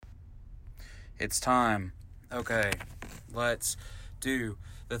It's time. Okay, let's do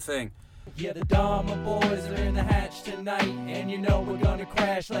the thing. Yeah, the Dharma boys are in the hatch tonight, and you know we're gonna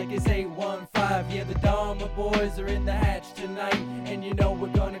crash like it's 815. Yeah, the Dharma boys are in the hatch tonight, and you know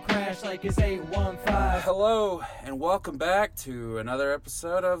we're gonna crash like it's 815. Hello, and welcome back to another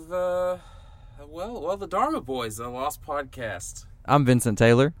episode of, the Dharma Boys, the Lost Podcast. I'm Vincent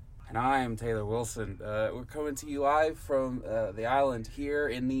Taylor. And I am Taylor Wilson. We're coming to you live from the island here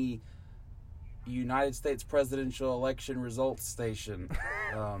in the United States presidential election results station.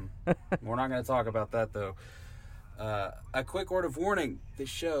 We're not going to talk about that, though. A quick word of warning. This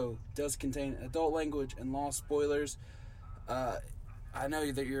show does contain adult language and law spoilers. I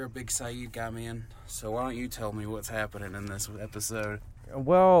know that you're a big Saeed guy, man, so why don't you tell me what's happening in this episode?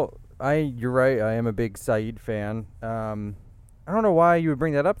 Well, you're right. I am a big Saeed fan. I don't know why you would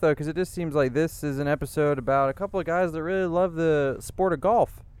bring that up, though, because it just seems like this is an episode about a couple of guys that really love the sport of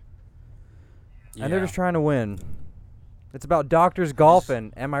golf. Yeah. And they're just trying to win. It's about doctors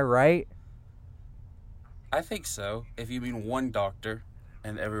golfing. Am I right? I think so, if you mean one doctor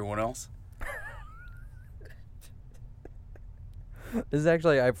and everyone else. This is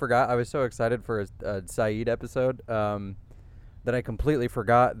actually, I forgot. I was so excited for a Saeed episode that I completely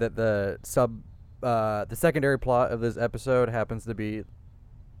forgot that the secondary plot of this episode happens to be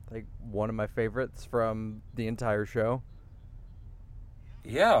like one of my favorites from the entire show.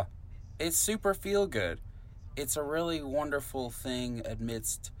 Yeah, it's super feel good. It's a really wonderful thing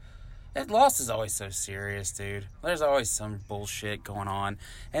amidst... Lost is always so serious, dude. There's always some bullshit going on.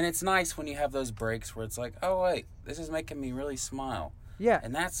 And it's nice when you have those breaks where it's like, oh, wait, this is making me really smile. Yeah.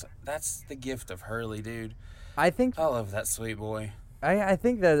 And that's the gift of Hurley, dude. I love that sweet boy. I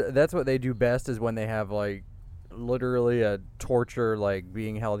think that's what they do best is when they have, like, literally a torture, like,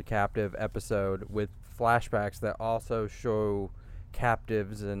 being held captive episode with flashbacks that also show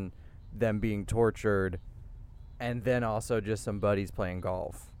captives and them being tortured, and then also just some buddies playing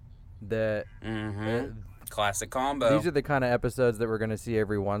golf. Classic combo. These are the kind of episodes that we're going to see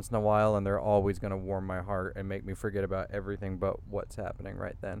every once in a while, and they're always going to warm my heart and make me forget about everything but what's happening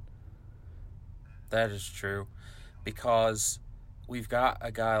right then. That is true, because we've got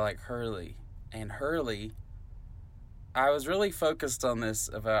a guy like Hurley, and Hurley, I was really focused on this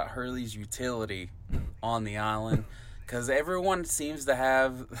about Hurley's utility on the island, because everyone seems to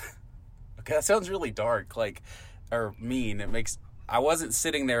have, okay, that sounds really dark, or mean. I wasn't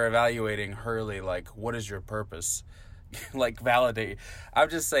sitting there evaluating Hurley, like, what is your purpose? Validate. I'm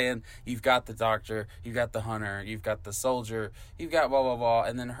just saying, you've got the doctor, you've got the hunter, you've got the soldier, you've got blah, blah, blah,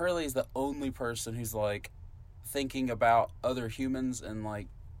 and then Hurley's the only person who's, thinking about other humans and,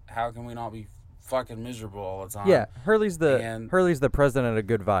 how can we not be fucking miserable all the time? Yeah, Hurley's the president of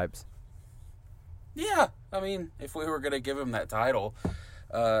good vibes. Yeah, I mean, if we were going to give him that title,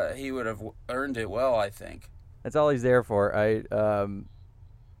 he would have earned it well, I think. That's all he's there for. I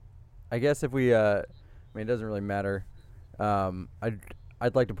guess if we, it doesn't really matter.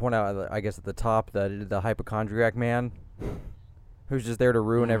 I'd like to point out, I guess at the top, that the hypochondriac man, who's just there to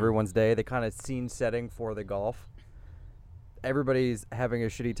ruin everyone's day. The kind of scene setting for the golf. Everybody's having a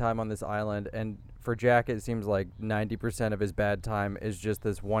shitty time on this island, and for Jack, it seems like 90% of his bad time is just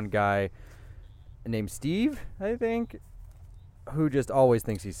this one guy named Steve, I think, who just always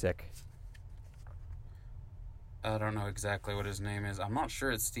thinks he's sick. I don't know exactly what his name is. I'm not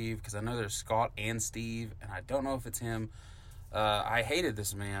sure it's Steve, because I know there's Scott and Steve, and I don't know if it's him. I hated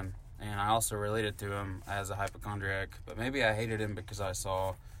this man, and I also related to him as a hypochondriac, but maybe I hated him because I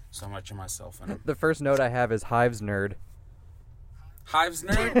saw so much of myself in him. The first note I have is Hives nerd. Hives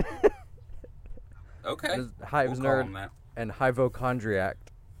nerd? Okay. Hives nerd and hypochondriac.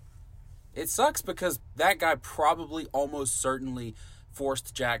 It sucks because that guy probably almost certainly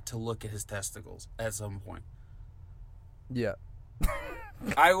forced Jack to look at his testicles at some point. Yeah.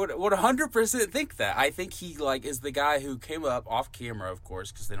 I would 100% think that. I think he, is the guy who came up off camera, of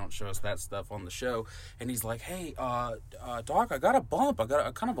course, because they don't show us that stuff on the show, and he's like, hey, Doc, I got a bump. I got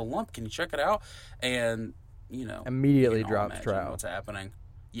a kind of a lump. Can you check it out? And, immediately drops trout. What's happening.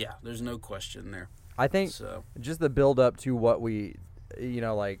 Yeah, there's no question there. I think just the build up to what we, you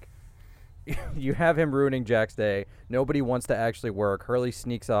have him ruining Jack's day. Nobody wants to actually work. Hurley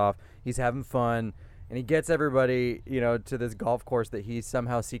sneaks off. He's having fun. And he gets everybody, to this golf course that he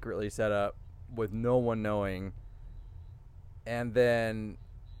somehow secretly set up with no one knowing. And then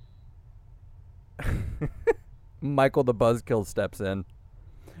Michael the Buzzkill steps in.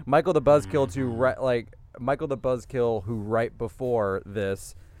 Michael the Buzzkill who right before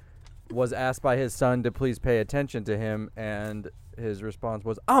this was asked by his son to please pay attention to him, and his response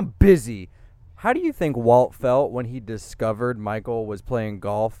was, "I'm busy." How do you think Walt felt when he discovered Michael was playing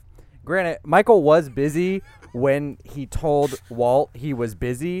golf, Granted, Michael was busy when he told Walt he was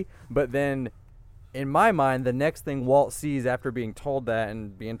busy, but then in my mind, the next thing Walt sees after being told that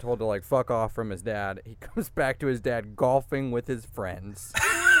and being told to like fuck off from his dad, he comes back to his dad golfing with his friends.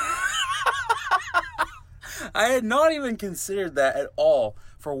 I had not even considered that at all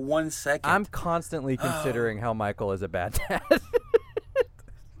for 1 second. I'm constantly considering how Michael is a bad dad.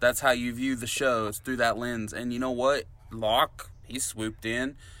 That's how you view the show. It's through that lens. And you know what? Locke, he swooped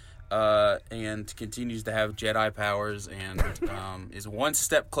in and continues to have Jedi powers and is one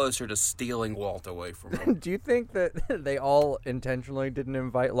step closer to stealing Walt away from him. Do you think that they all intentionally didn't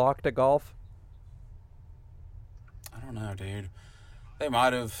invite Locke to golf? I don't know, dude. They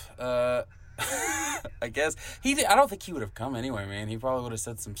might have. I guess I don't think he would have come anyway, man. He probably would have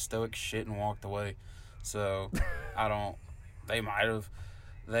said some stoic shit and walked away. So I don't. They might have.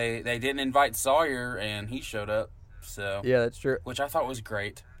 They didn't invite Sawyer, and he showed up. So Yeah, that's true. which I thought was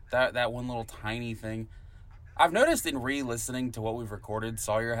great. That one little tiny thing. I've noticed in re-listening to what we've recorded,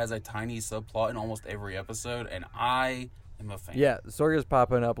 Sawyer has a tiny subplot in almost every episode, and I am a fan. Yeah, Sawyer's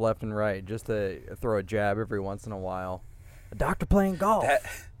popping up left and right just to throw a jab every once in a while. A doctor playing golf.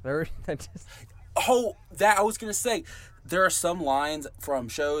 That I was gonna say. There are some lines from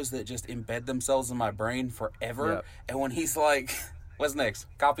shows that just embed themselves in my brain forever. Yep. And when he's like, "What's next?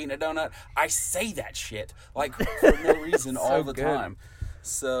 Copying a donut?" I say that shit like for no reason So all the good. time.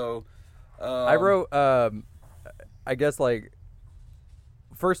 So I wrote, I guess, like,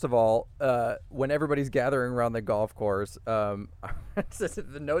 first of all, when everybody's gathering around the golf course,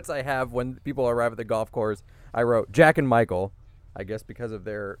 the notes I have when people arrive at the golf course, I wrote Jack and Michael, I guess because of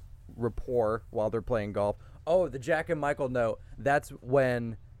their rapport while they're playing golf. Oh, the Jack and Michael note. That's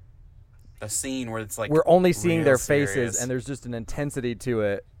when the scene where it's like we're only seeing real their serious. faces and there's just an intensity to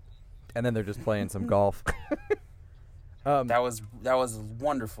it, and then they're just playing some golf. that was a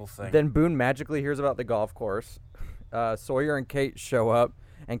wonderful thing. Then Boone magically hears about the golf course. Sawyer and Kate show up,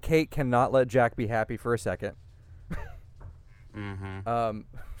 and Kate cannot let Jack be happy for a second.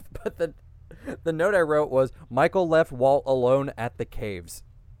 But the note I wrote was, Michael left Walt alone at the caves.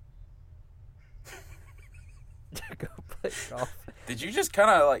 Go play golf. Did you just kind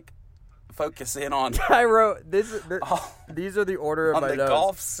of like focus in on I wrote these are the order of on my the notes.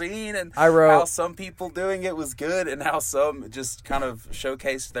 golf scene and I wrote- how some people doing it was good and how some just kind of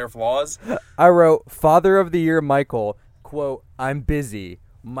showcased their flaws? I wrote, Father of the Year Michael, quote, I'm busy.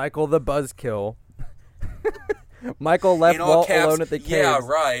 Michael the Buzzkill. Michael left In all Walt caps, alone at the caves. yeah,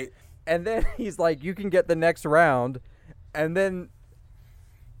 right. And then he's like, you can get the next round. And then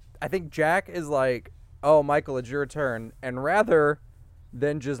I think Jack is like, oh, Michael, it's your turn. And rather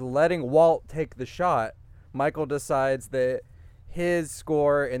than just letting Walt take the shot, Michael decides that his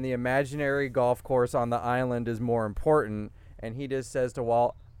score in the imaginary golf course on the island is more important. And he just says to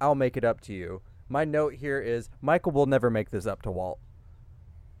Walt, I'll make it up to you. My note here is, Michael will never make this up to Walt.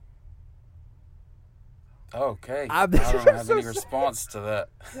 Okay. I'm I don't have so any sorry. response to that.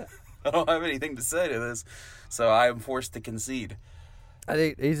 I don't have anything to say to this, so I am forced to concede. I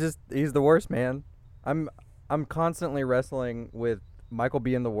think he's the worst, man. I'm constantly wrestling with Michael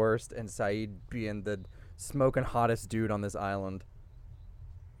being the worst and Saeed being the smoking hottest dude on this island.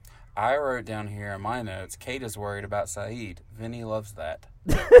 I wrote down here in my notes, Kate is worried about Saeed. Vinny loves that.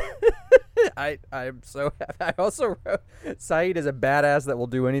 I'm so I also wrote Saeed is a badass that will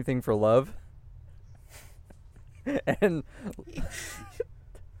do anything for love. And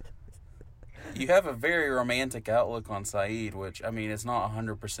You have a very romantic outlook on Saeed, which, I mean, it's not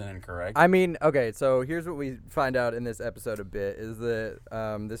 100% incorrect. I mean, okay, so here's what we find out in this episode a bit, is that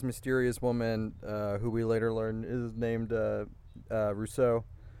this mysterious woman, who we later learn is named Rousseau,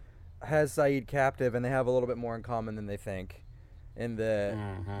 has Saeed captive, and they have a little bit more in common than they think, in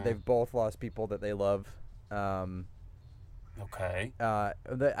that they've both lost people that they love. Okay.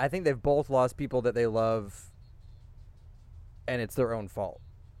 I think they've both lost people that they love, and it's their own fault.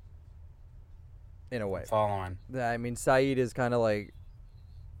 In a way. Following. I mean, Saeed is kind of like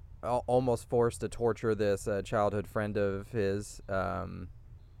almost forced to torture this childhood friend of his, and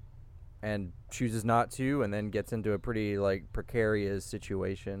chooses not to, and then gets into a pretty like precarious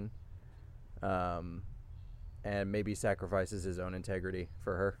situation, and maybe sacrifices his own integrity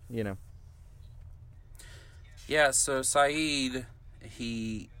for her. You know. Yeah, so Saeed,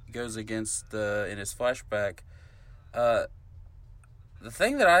 he goes against in his flashback. The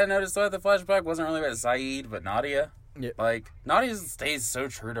thing that I noticed about the flashback wasn't really about Saeed, but Nadia. Yeah. Like, Nadia stays so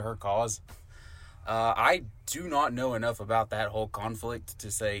true to her cause. I do not know enough about that whole conflict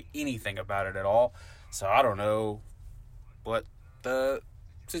to say anything about it at all. So I don't know what the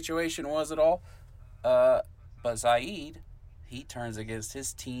situation was at all. But Saeed, he turns against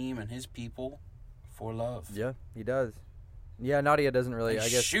his team and his people for love. Yeah, he does. Yeah, Nadia doesn't really, He I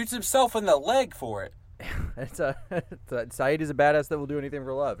guess. shoots himself in the leg for it. Saeed is a badass that will do anything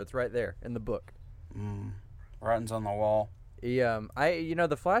for love. It's right there in the book. Writing's on the wall. The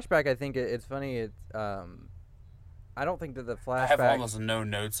flashback, I think it's funny. It's, I don't think that the flashback. I have almost no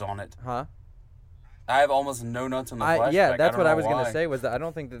notes on it. Huh? I have almost no notes on the flashback. Yeah, that's what I was going to say, was that I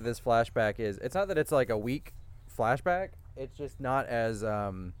don't think that this flashback is... It's not that it's like a weak flashback. It's just not as...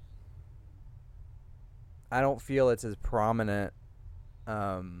 I don't feel it's as prominent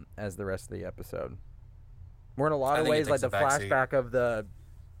as the rest of the episode. More in a lot of ways, like the flashback of the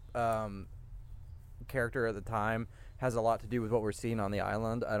character at the time has a lot to do with what we're seeing on the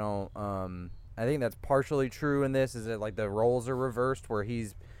island. I don't... I think that's partially true in this, is that like the roles are reversed where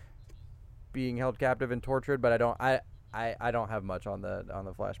he's being held captive and tortured, but I don't have much on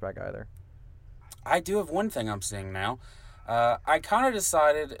the flashback either. I do have one thing I'm seeing now. I kind of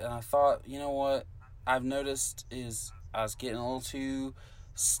decided, and I thought, you know what I've noticed is I was getting a little too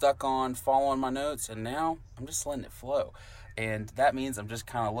stuck on following my notes, and now I'm just letting it flow. And that means I'm just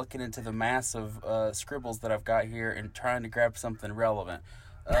kind of looking into the mass of scribbles that I've got here and trying to grab something relevant.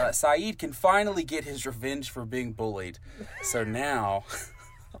 Saeed can finally get his revenge for being bullied. So now,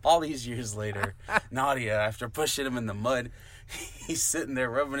 all these years later, Nadia, after pushing him in the mud, he's sitting there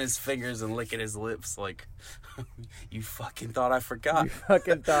rubbing his fingers and licking his lips like, you fucking thought I forgot. You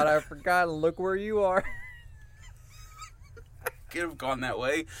fucking thought I forgot, and look where you are. Could have gone that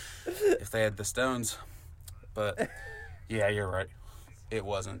way if they had the stones. But, yeah, you're right. It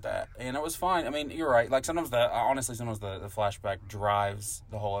wasn't that. And it was fine. I mean, you're right. Like, sometimes the flashback drives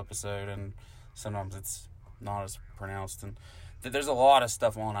the whole episode, and sometimes it's not as pronounced. And there's a lot of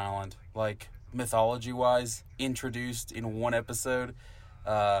stuff on Island, like, mythology-wise, introduced in one episode.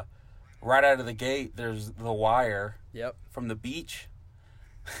 Right out of the gate, there's The Wire. Yep. From the beach.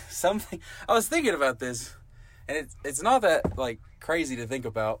 Something... I was thinking about this, and it's not that, like, crazy to think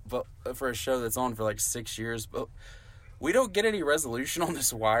about, but for a show that's on for, like, 6 years, but... We don't get any resolution on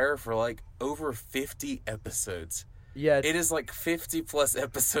this Wire for, like, over 50 episodes. Yeah. It is, like, 50-plus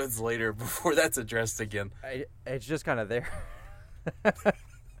episodes later before that's addressed again. It's just kind of there.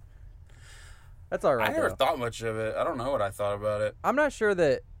 That's all right, I never thought much of it. I don't know what I thought about it. I'm not sure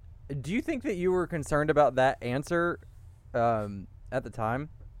that... Do you think that you were concerned about that answer at the time?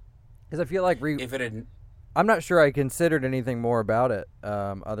 Because I feel like... If it had... I'm not sure I considered anything more about it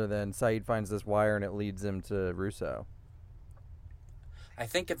other than Saeed finds this wire and it leads him to Russo. I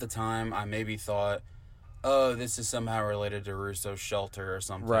think at the time I maybe thought, oh, this is somehow related to Russo's shelter or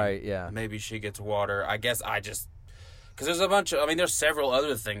something. Right, yeah. Maybe she gets water. I guess I just... Because there's a bunch of... I mean, there's several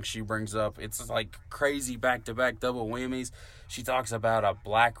other things she brings up. It's like crazy back-to-back double whammies. She talks about a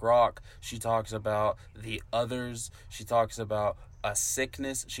black rock. She talks about the others. She talks about a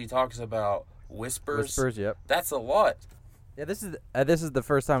sickness. She talks about whispers. Whispers, yep. That's a lot. Yeah, this is the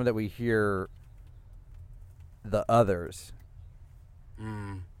first time that we hear the others.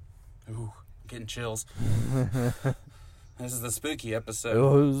 Ooh, getting chills. This is the spooky episode.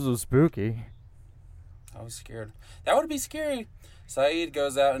 Oh, this is so spooky. I was scared. That would be scary. Saeed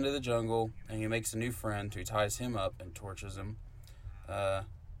goes out into the jungle, and he makes a new friend who ties him up and tortures him.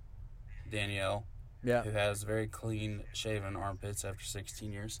 Danielle, yeah, who has very clean-shaven armpits after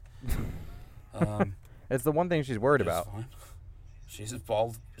 16 years. It's the one thing she's worried about. Fine. She's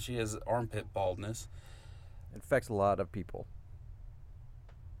bald. She has armpit baldness. It affects a lot of people.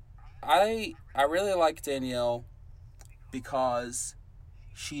 I really like Danielle because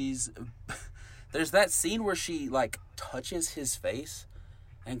she's... There's that scene where she, like, touches his face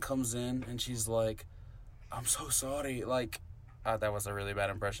and comes in and she's like, I'm so sorry. Like, that was a really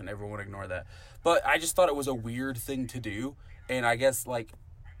bad impression. Everyone ignore that. But I just thought it was a weird thing to do. And I guess, like,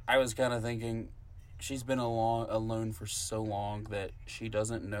 I was kind of thinking she's been alone for so long that she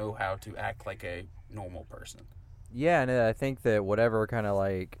doesn't know how to act like a normal person. Yeah, and I think that whatever kind of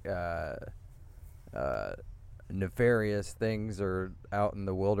like nefarious things are out in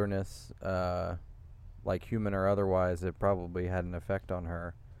the wilderness, like human or otherwise, it probably had an effect on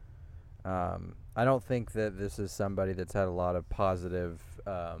her. I don't think that this is somebody that's had a lot of positive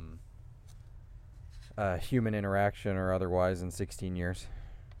human interaction or otherwise in 16 years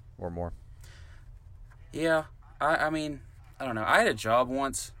or more. Yeah, I mean, I don't know. I had a job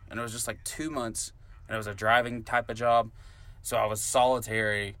once, and it was just like 2 months. And it was a driving type of job. So I was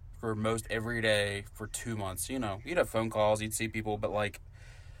solitary for most every day for 2 months. You know, you'd have phone calls, you'd see people, but, like,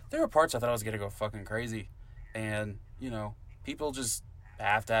 there were parts I thought I was going to go fucking crazy. And, you know, people just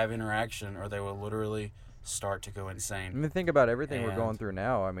have to have interaction or they will literally start to go I insane. mean, think about everything we're going And- through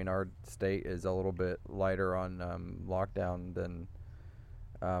now. I mean, our state is a little bit lighter on lockdown than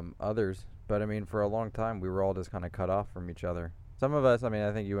others. But, I mean, for a long time, we were all just kind of cut off from each other. Some of us, I mean,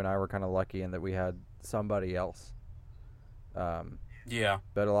 I think you and I were kind of lucky in that we had somebody else. Yeah.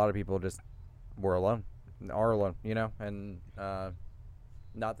 But a lot of people just were alone, are alone, you know? And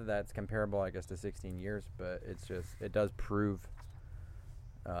not that that's comparable, I guess, to 16 years, but it's just, it does prove,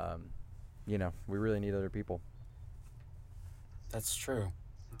 you know, we really need other people. That's true.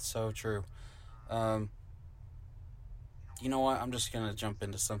 It's so true. You know what? I'm just going to jump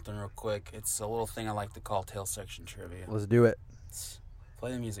into something real quick. It's a little thing I like to call tail section trivia. Let's do it.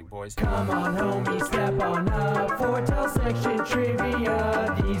 Play the music, boys. Come on, homie, step on up for tail section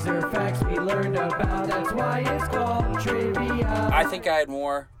trivia. These are facts we learned about, that's why it's called trivia. I think I had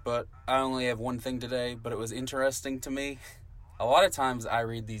more, but I only have one thing today, but it was interesting to me. A lot of times I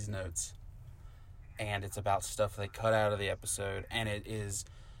read these notes, and it's about stuff they cut out of the episode, and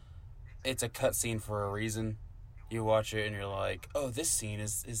it's a cutscene for a reason. You watch it and you're like, oh, this scene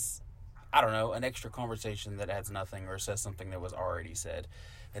is I don't know, an extra conversation that adds nothing or says something that was already said,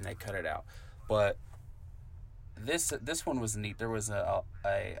 and they cut it out. But this one was neat. There was I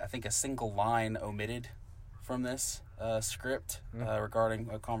think a single line omitted from this script regarding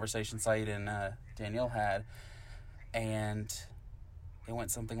a conversation Saeed and Danielle had, and it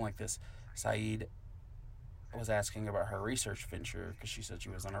went something like this. Saeed was asking about her research venture because she said she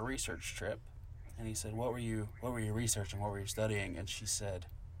was on a research trip. And he said, what were you researching? What were you studying? And she said,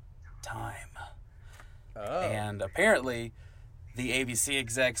 time. Oh. And apparently, the ABC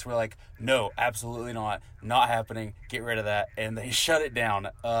execs were like, no, absolutely not. Not happening. Get rid of that. And they shut it down.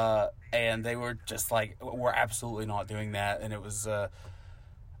 And they were just like, we're absolutely not doing that. And it was, I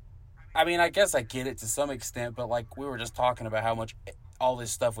mean, I guess I get it to some extent, but like we were just talking about how much all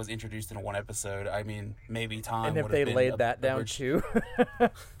this stuff was introduced in one episode. I mean, maybe time And if would they have been laid a that down bridge- too.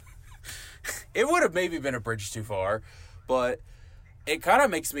 It would have maybe been a bridge too far, but it kind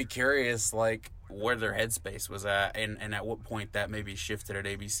of makes me curious, like, where their headspace was at and at what point that maybe shifted at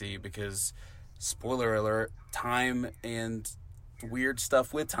ABC, because, spoiler alert, time and weird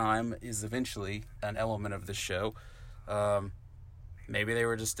stuff with time is eventually an element of the show. Maybe they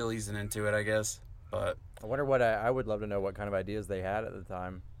were just still easing into it, I guess, but... I wonder what I would love to know what kind of ideas they had at the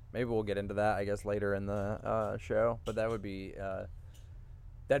time. Maybe we'll get into that, I guess, later in the show. But that would be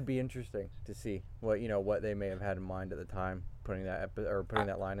that'd be interesting to see what they may have had in mind at the time, putting that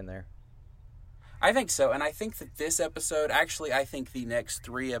that line in there. I think so, and I think that this episode, actually, I think the next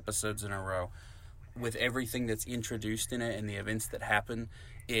 3 episodes in a row, with everything that's introduced in it and the events that happen,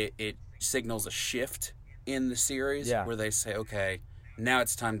 it signals a shift in the series where they say, okay, now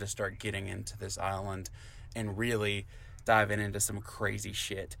it's time to start getting into this island and really diving into some crazy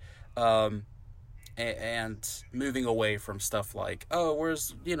shit. And moving away from stuff like, oh,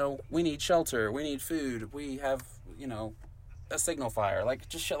 we need shelter, we need food, we have, a signal fire. Like,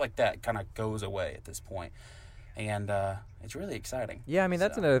 just shit like that kind of goes away at this point. And it's really exciting. Yeah, I mean,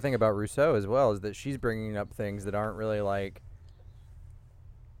 that's another thing about Rousseau as well, is that she's bringing up things that aren't really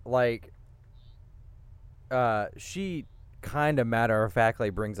she kind of matter-of-factly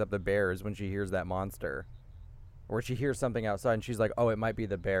brings up the bears when she hears that monster. Or she hears something outside and she's like, oh, it might be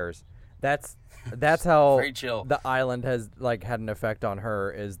the bears. That's how Very chill. the island has had an effect on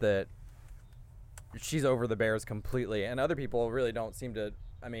her, is that she's over the bears completely, and other people really don't seem to.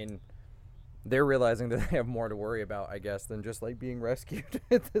 I mean, they're realizing that they have more to worry about, I guess, than just being rescued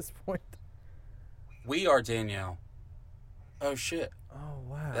at this point. We are Danielle. Oh shit. Oh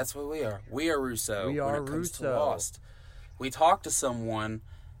wow. That's what we are. We are Rousseau. We when are it comes to Rousseau. Lost. We talk to someone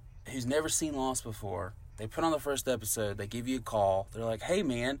who's never seen Lost before. They put on the first episode. They give you a call. They're like, hey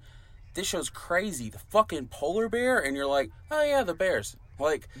man, this show's crazy. The fucking polar bear? And you're like, oh yeah, the bears.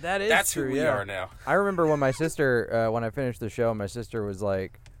 Like, that's true, who we yeah. are now. I remember when my sister, when I finished the show, my sister was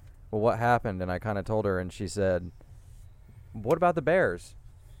like, well, what happened? And I kind of told her, and she said, what about the bears?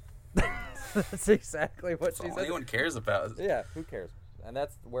 That's exactly what That's she all said. anyone cares about. Yeah, who cares? And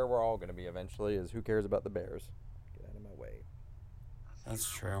that's where we're all going to be eventually, is who cares about the bears? Get out of my way.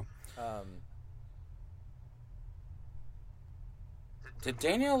 That's true. Did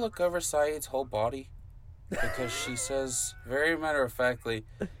Danielle look over Saeed's whole body? Because she says, very matter-of-factly,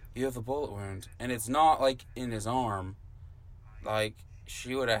 you have a bullet wound. And it's not, in his arm.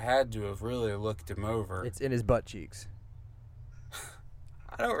 She would have had to have really looked him over. It's in his butt cheeks.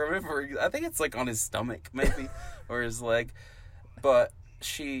 I don't remember. I think it's, on his stomach, maybe, or his leg. But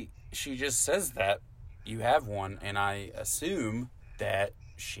she just says that you have one, and I assume that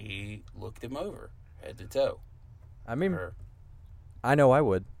she looked him over, head to toe. I mean, Or- I know I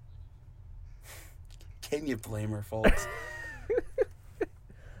would. can you blame her, folks?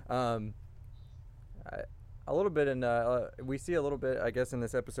 A little bit we see a little bit, I guess, in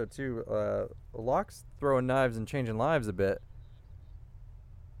this episode too. Locke's throwing knives and changing lives a bit.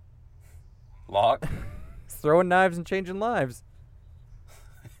 Locke? He's throwing knives and changing lives.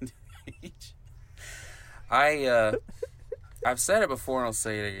 I've said it before and I'll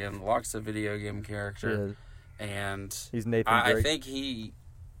say it again. Locke's a video game character, and he's Nathan Drake.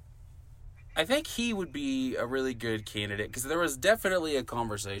 I think he would be a really good candidate, because there was definitely a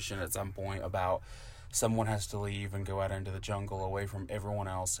conversation at some point about someone has to leave and go out into the jungle away from everyone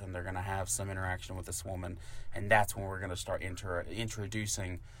else, and they're going to have some interaction with this woman, and that's when we're going to start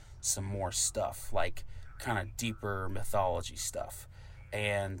introducing some more stuff, like kind of deeper mythology stuff.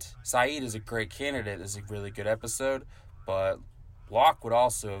 And Sayid is a great candidate. It's a really good episode, but Locke would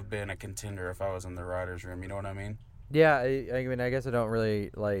also have been a contender if I was in the writer's room. You know what I mean? Yeah, I mean, I guess I don't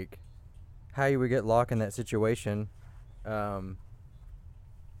really like how you would get Locke in that situation.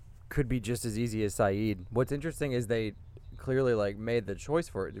 Could be just as easy as Sayid. What's interesting is they clearly like made the choice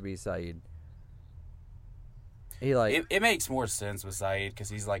for it to be Sayid. He like it makes more sense with Sayid because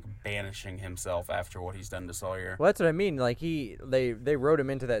he's like banishing himself after what he's done to Sawyer. Well, that's what I mean. Like they wrote him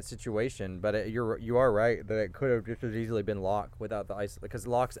into that situation, but you are right that it could have just as easily been Locke without the ice, because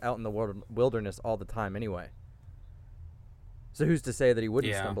Locke's out in the wilderness all the time anyway. So who's to say that he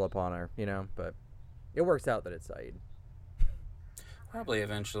wouldn't stumble upon her, you know? But it works out that it's Sayid. Probably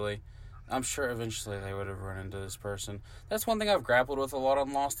eventually. I'm sure eventually they would have run into this person. That's one thing I've grappled with a lot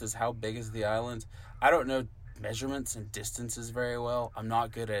on Lost, is how big is the island. I don't know measurements and distances very well. I'm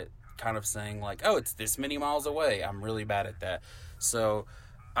not good at kind of saying like, oh, it's this many miles away. I'm really bad at that. So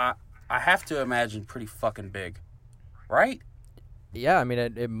I have to imagine pretty fucking big, right? Yeah, I mean,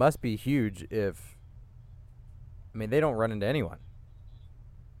 it must be huge if... I mean, they don't run into anyone.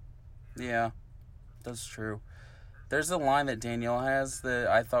 Yeah, that's true. There's a line that Danielle has that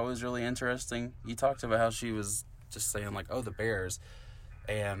I thought was really interesting. You talked about how she was just saying, like, oh, the bears.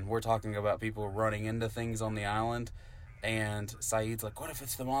 And we're talking about people running into things on the island. And Sayid's like, what if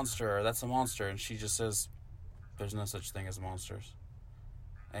it's the monster? Or that's a monster. And she just says, there's no such thing as monsters.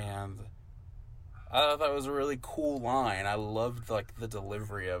 And I thought that was a really cool line. I loved, like, the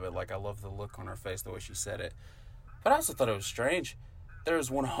delivery of it. Like, I loved the look on her face, the way she said it. But I also thought it was strange.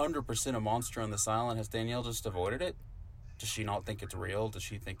 There's 100% a monster on this island. Has Danielle just avoided it? Does she not think it's real? Does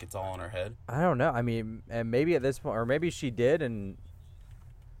she think it's all in her head? I don't know. I mean, and maybe at this point, or maybe she did, and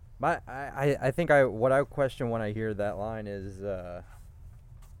I think what I question when I hear that line is,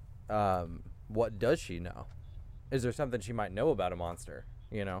 what does she know? Is there something she might know about a monster?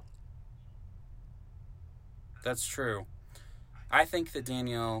 You know? That's true. I think that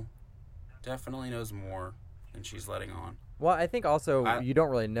Danielle definitely knows more than she's letting on. Well, I think also you don't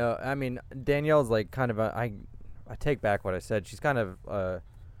really know. I mean, Danielle's like kind of I take back what I said. She's kind of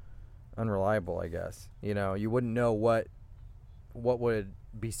unreliable, I guess. You know, you wouldn't know what would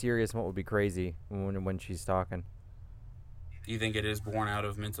be serious and what would be crazy when she's talking. Do you think it is born out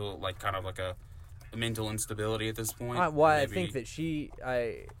of mental, like kind of like a mental instability at this point? Well, I think that she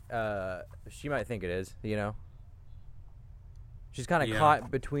might think it is. You know, she's kind of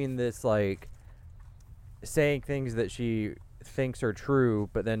caught between this like saying things that she thinks are true,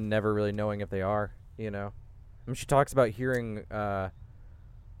 but then never really knowing if they are, you know? I mean, she talks about hearing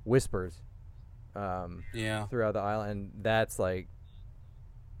whispers throughout the island, and that's like,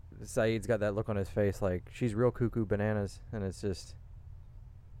 Sayid's got that look on his face like, she's real cuckoo bananas, and it's just,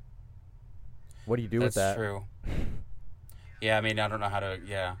 what do you do with that? That's true. Yeah, I mean, I don't know how to,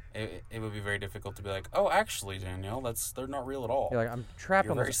 it would be very difficult to be like, oh, actually, Danielle, they're not real at all. You're like, I'm trapped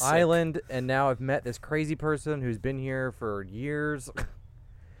on this island, and now I've met this crazy person who's been here for years,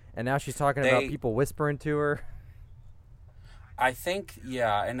 and now she's talking about people whispering to her. I think,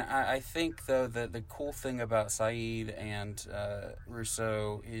 and I think, though, that the cool thing about Sayid and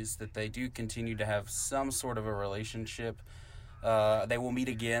Rousseau is that they do continue to have some sort of a relationship. They will meet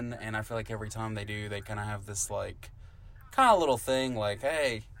again, and I feel like every time they do, they kind of have this, like, kind of little thing like,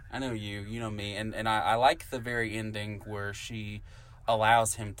 hey, I know you know me, and I like the very ending where she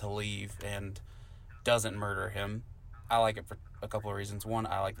allows him to leave and doesn't murder him. I like it for a couple of reasons. One,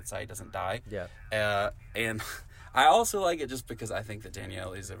 I like that Sayid doesn't die. Yeah. And I also like it just because I think that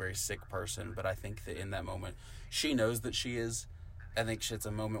Danielle is a very sick person, but I think that in that moment, she knows that she is. I think it's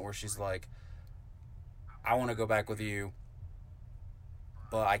a moment where she's like, I want to go back with you,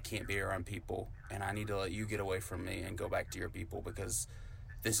 but I can't be around people, and I need to let you get away from me and go back to your people because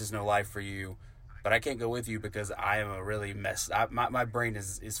this is no life for you. But I can't go with you because I am a really my brain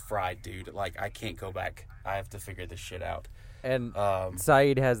is fried, dude. Like, I can't go back. I have to figure this shit out. And Um,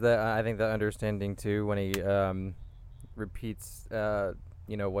 Saeed has the I think the understanding too when he repeats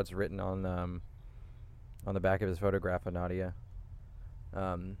what's written on the back of his photograph of Nadia.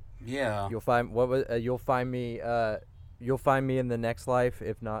 yeah, You'll find you'll find me in the next life,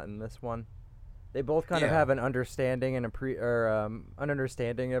 if not in this one. They both kind of Yeah. have an understanding and an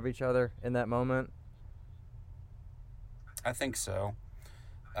understanding of each other in that moment. I think so.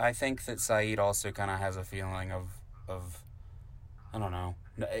 I think that Saeed also kind of has a feeling of I don't know.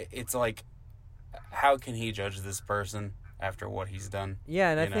 It's like, how can he judge this person after what he's done? Yeah,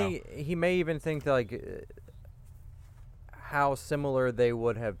 and I you know? think he may even think that, like, how similar they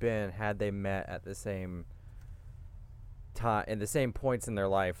would have been had they met at the same time in the same points in their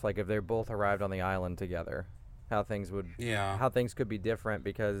life. Like if they both arrived on the island together, how things could be different,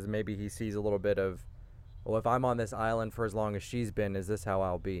 because maybe he sees a little bit of, well, if I'm on this island for as long as she's been, is this how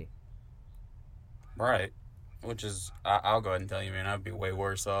I'll be? Right. Which is, I'll go ahead and tell you, man, I'd be way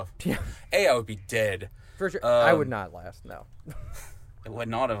worse off. Yeah, I would be dead. for sure. I would Um, not last. No. It would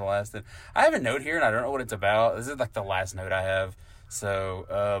not have lasted. I have a note here, and I don't know what it's about. This is like the last note I have. So,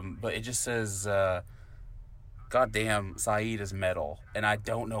 but it just says, "Goddamn, Saeed is metal," and I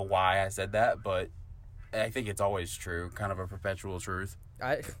don't know why I said that, but I think it's always true, kind of a perpetual truth.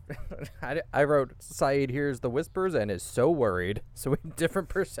 I wrote, Saeed hears the whispers and is so worried. So we have different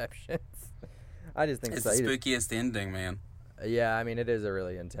perceptions. I just think It's the Saeed. spookiest ending, man. Yeah, I mean, it is a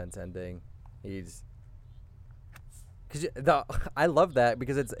really intense ending. I love that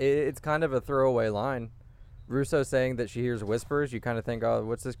because it's kind of a throwaway line. Russo saying that she hears whispers, you kind of think, oh,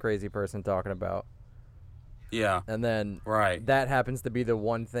 what's this crazy person talking about? Yeah, And then right. that happens to be the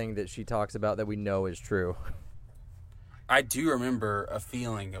one thing that she talks about that we know is true. I do remember a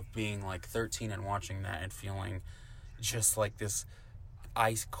feeling of being like 13 and watching that and feeling just like this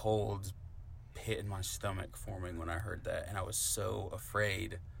ice cold pit in my stomach forming when I heard that, and I was so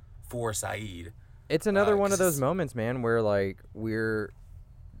afraid for Saeed. It's another one of 'cause those moments, man, where like we're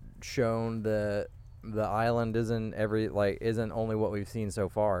shown the island isn't only what we've seen so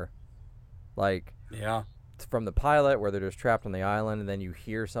far. Like Yeah, it's from the pilot where they're just trapped on the island, and then you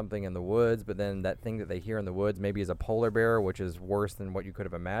hear something in the woods, but then that thing that they hear in the woods maybe is a polar bear, which is worse than what you could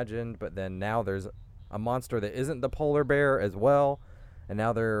have imagined. But then now there's a monster that isn't the polar bear as well, and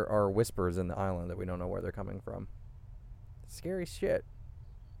now there are whispers in the island that we don't know where they're coming from. Scary shit.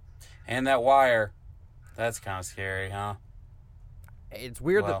 and that wire. That's kind of scary, huh? It's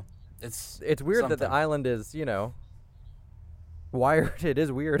weird Well, that it's it's weird that the something. island is, wired. It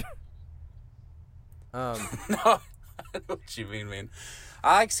is weird. No, I know what you mean, man.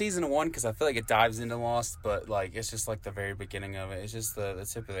 I like season 1 because I feel like it dives into Lost, but like it's just like the very beginning of it. It's just the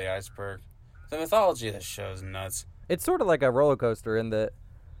tip of the iceberg. The mythology of this show is nuts. It's sort of like a roller coaster in that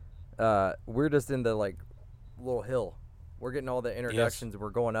we're just in the like little hill. We're getting all the introductions. We're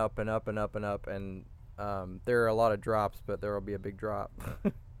going up and up and up and up, and there are a lot of drops, but there will be a big drop.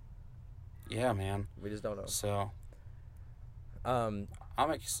 Yeah, man. We just don't know. So Um,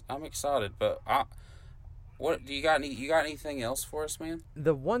 I'm excited, but what do you got? You got anything else for us, man?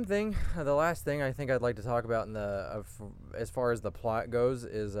 the last thing I think I'd like to talk about as far as the plot goes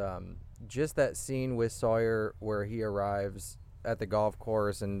is just that scene with Sawyer where he arrives at the golf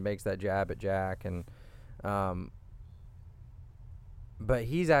course and makes that jab at Jack, and but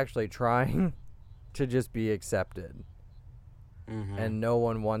he's actually trying to just be accepted, Mm-hmm. and no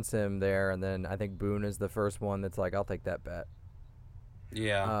one wants him there. And then I think Boone is the first one that's like, I'll take that bet.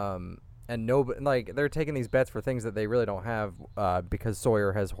 Yeah, And they're taking these bets for things that they really don't have, because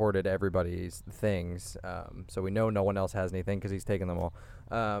Sawyer has hoarded everybody's things. So we know no one else has anything because he's taken them all.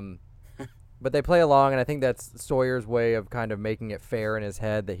 But they play along, and I think that's Sawyer's way of kind of making it fair in his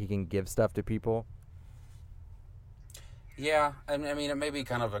head that he can give stuff to people. yeah. I mean, it may be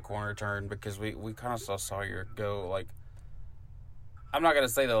kind of a corner turn because we kind of saw Sawyer go like. I'm not gonna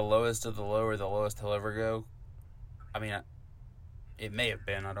say the lowest of the low or the lowest he'll ever go. I mean, it may have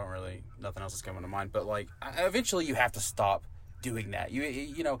been. I don't really. Nothing else is coming to mind. But like, eventually, you have to stop doing that.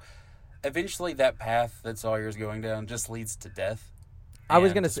 You know, eventually that path that Sawyer's going down just leads to death. I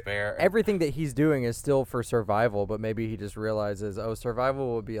was and going to say, despair. everything that he's doing is still for survival, but maybe he just realizes, oh,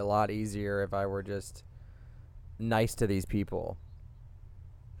 survival would be a lot easier if I were just nice to these people.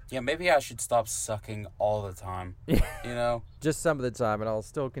 Yeah, maybe I should stop sucking all the time. You know? Just some of the time, and I'll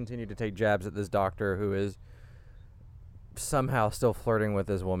still continue to take jabs at this doctor who is somehow still flirting with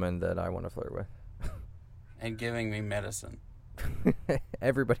this woman that I want to flirt with. And giving me medicine.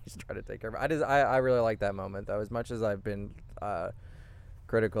 Everybody's trying to take care of it. I really like that moment, though. As much as I've been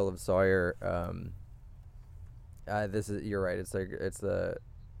critical of Sawyer, you're right. It's the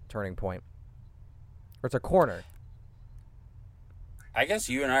turning point. Or it's a corner. I guess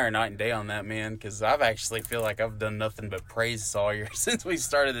you and I are night and day on that, man, because I've actually feel like I've done nothing but praise Sawyer since we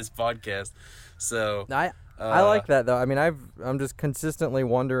started this podcast. So I like that though. I mean, I'm just consistently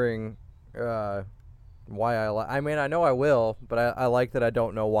wondering why I like. I mean, I know I will, but I like that I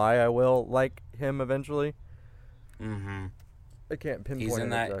don't know why I will like him eventually. Mm-hmm. I can't pinpoint He's in it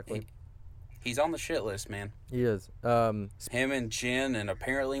that. exactly. He's on the shit list, man. He is. Him and Jen and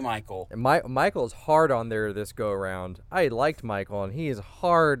apparently Michael. Michael's hard on there this go around. I liked Michael, and he is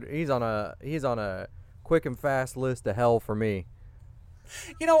hard. He's on a quick and fast list to hell for me.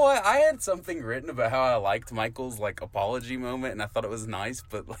 You know what? I had something written about how I liked Michael's like apology moment, and I thought it was nice.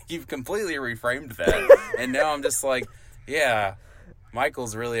 But like you've completely reframed that, and now I'm just like, yeah,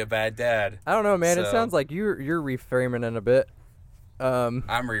 Michael's really a bad dad. I don't know, man. It So- sounds like you're reframing it a bit.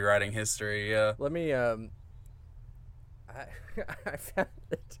 I'm rewriting history. Yeah. Let me. I found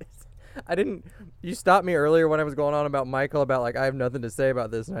it. I didn't. You stopped me earlier when I was going on about Michael about like I have nothing to say about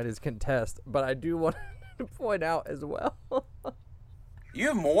this and I just contest. But I do want to point out as well. You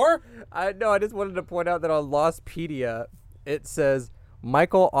have more? I just wanted to point out that on Lostpedia it says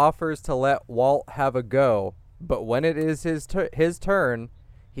Michael offers to let Walt have a go, but when it is his turn,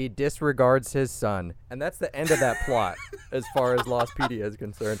 he disregards his son. And that's the end of that plot as far as Lostpedia is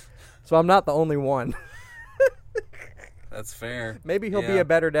concerned. So I'm not the only one. That's fair. Maybe he'll be Yeah. a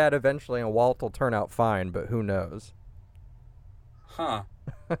better dad eventually and Walt will turn out fine, but who knows? Huh.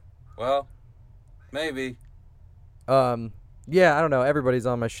 Well, maybe. Yeah, I don't know. Everybody's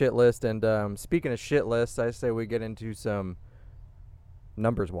on my shit list. And speaking of shit lists, I say we get into some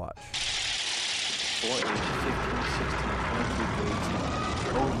numbers watch. 4, 8, 15, 16, 22, 18.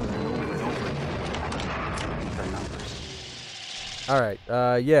 Over and over and over again. The numbers. All right.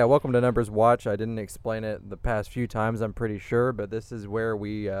 Yeah, welcome to Numbers Watch. I didn't explain it the past few times, I'm pretty sure, but this is where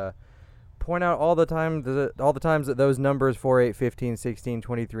we point out all the times that those numbers 4, 8, 15, 16,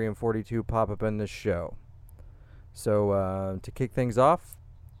 23, and 42 pop up in this show. So to kick things off,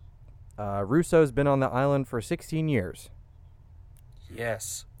 Russo's been on the island for 16 years.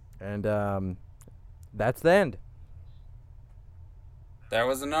 Yes. And that's the end. That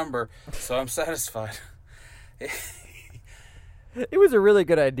was a number, so I'm satisfied. It was a really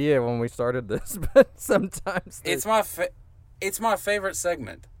good idea when we started this, but sometimes It's my favorite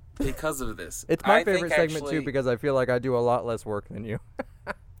segment because of this. it's my I think favorite segment actually- too because I feel like I do a lot less work than you.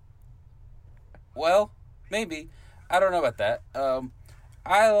 Well, maybe. I don't know about that.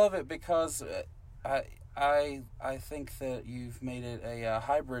 I love it because I think that you've made it a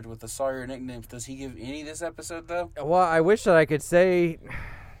hybrid with the Sawyer nicknames. Does he give any this episode though? Well, I wish that I could say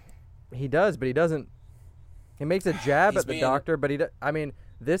he does, but he doesn't. He makes a jab He's at the being- doctor, but I mean,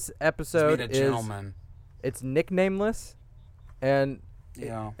 this He's episode being a is gentleman. it's nicknameless, and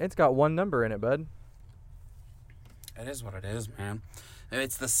Yeah. it's got one number in it, bud. It is what it is, man.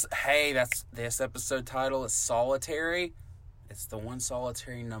 It's this. Hey, that's this episode title is Solitary. It's the one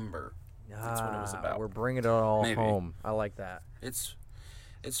solitary number. That's what it was about. We're bringing it all Maybe. home. I like that. It's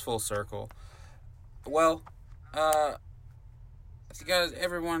full circle. Well, you guys,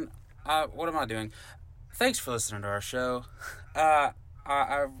 everyone, what am I doing? Thanks for listening to our show. I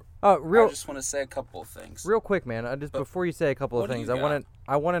just want to say a couple of things. Real quick, man. Before you say a couple of what do things, you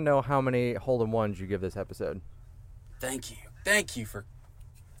I want to know how many hole-in-ones you give this episode. Thank you for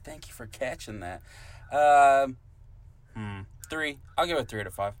catching that. 3. I'll give it 3 out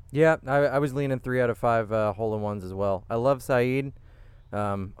of 5. Yeah, I was leaning 3 out of 5 hole-in-ones as well. I love Saeed.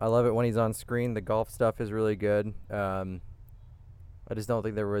 I love it when he's on screen. The golf stuff is really good. I just don't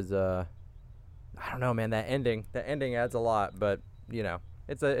think there was I don't know, man. That ending adds a lot, but you know,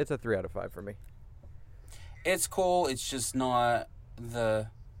 it's a 3 out of 5 for me. It's cool. It's just not the.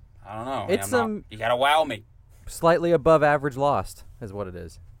 I don't know. It's you gotta wow me. Slightly above average Lost is what it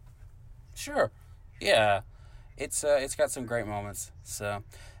is. Sure. Yeah. It's got some great moments. So,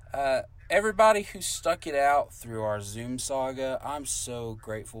 everybody who stuck it out through our Zoom saga, I'm so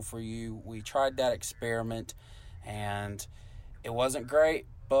grateful for you. We tried that experiment, and it wasn't great,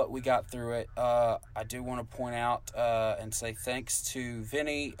 but we got through it. I do want to point out and say thanks to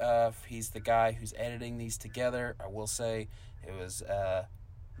Vinny. He's the guy who's editing these together. I will say it was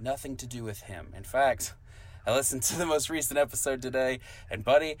nothing to do with him. In fact, I listened to the most recent episode today, and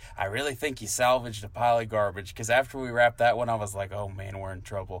buddy, I really think you salvaged a pile of garbage, because after we wrapped that one, I was like, oh man, we're in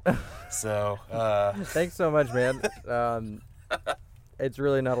trouble. So, Thanks so much, man. It's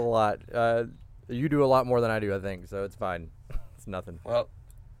really not a lot. You do a lot more than I do, I think, so it's fine. It's nothing. well,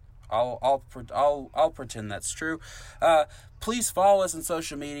 I'll pretend that's true. Please follow us on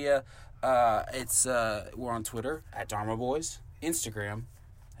social media. We're on Twitter at Dharma Boys, Instagram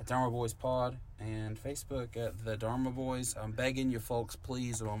at Dharma Boys Pod, and Facebook at the Dharma Boys. I'm begging you folks,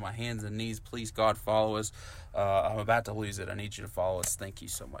 please, I'm on my hands and knees, please, God, follow us. I'm about to lose it. I need you to follow us. Thank you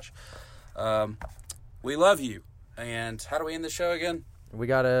so much. We love you. And how do we end the show again? We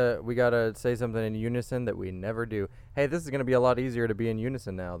gotta say something in unison that we never do. Hey, this is gonna be a lot easier to be in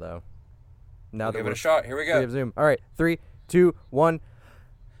unison now, though. Now We'll that give we're it a shot. Here we we go. have Zoom. All right, 3, 2, 1.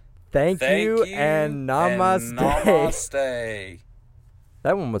 Thank you and namaste. Namaste.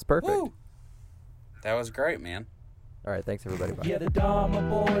 That one was perfect. Woo. That was great, man. All right, thanks everybody. Bye. Yeah, the Dharma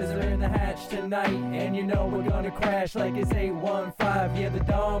boys are in the hatch tonight, and you know we're gonna crash like it's 815. Yeah, the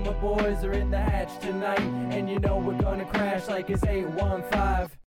Dharma boys are in the hatch tonight, and you know we're gonna crash like it's 815.